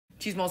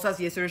Chismosas,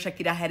 yesterday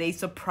Shakira had a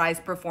surprise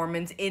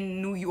performance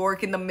in New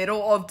York in the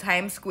middle of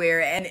Times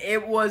Square, and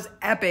it was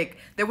epic.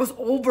 There was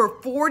over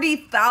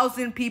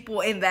 40,000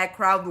 people in that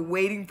crowd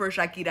waiting for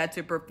Shakira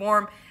to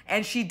perform,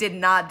 and she did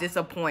not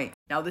disappoint.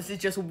 Now, this is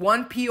just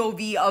one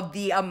POV of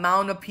the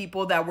amount of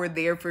people that were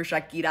there for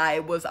Shakira.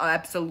 It was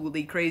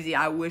absolutely crazy.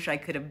 I wish I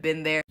could have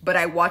been there, but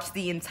I watched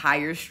the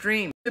entire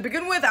stream. To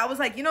begin with, I was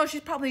like, you know,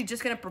 she's probably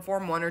just gonna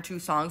perform 1 or 2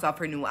 songs off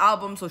her new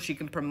album so she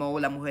can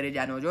promote La Mujeres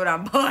Ya No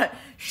Lloran, but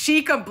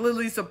she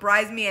completely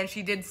surprised me and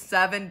she did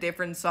 7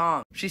 different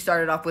songs. She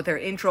started off with her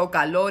intro,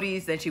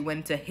 Caloris, then she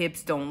went to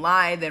Hips Don't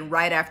Lie, then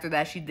right after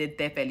that she did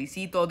Te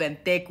Felicito, then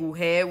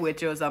TQG,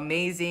 which was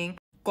amazing,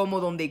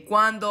 Como Donde y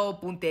Cuando,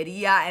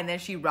 Punteria, and then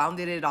she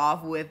rounded it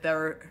off with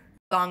her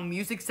song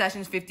Music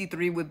Sessions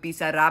 53 with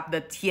Bizarrap,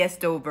 the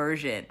Tiesto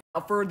version.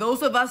 For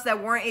those of us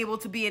that weren't able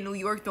to be in New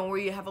York, don't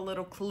worry, you have a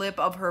little clip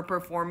of her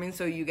performing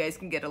so you guys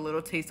can get a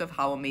little taste of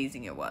how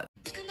amazing it was.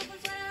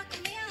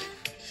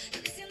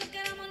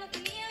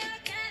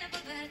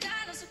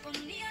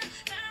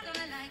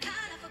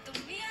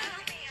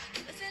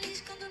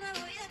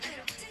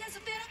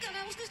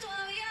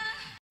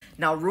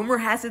 Now, rumor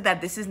has it that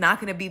this is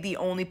not going to be the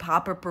only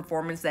pop-up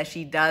performance that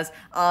she does.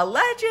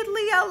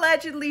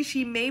 Allegedly,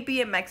 she may be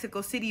in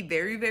Mexico City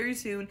very, very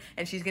soon,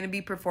 and she's going to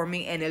be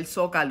performing in El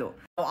Zócalo.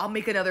 I'll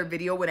make another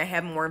video when I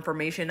have more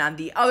information on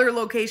the other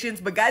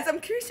locations, but guys, I'm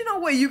curious to know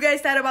what you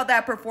guys thought about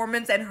that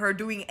performance and her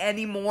doing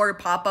any more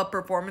pop-up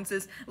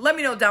performances. Let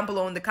me know down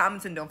below in the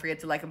comments, and don't forget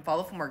to like and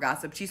follow for more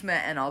gossip, chisme,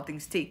 and all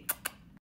things tea.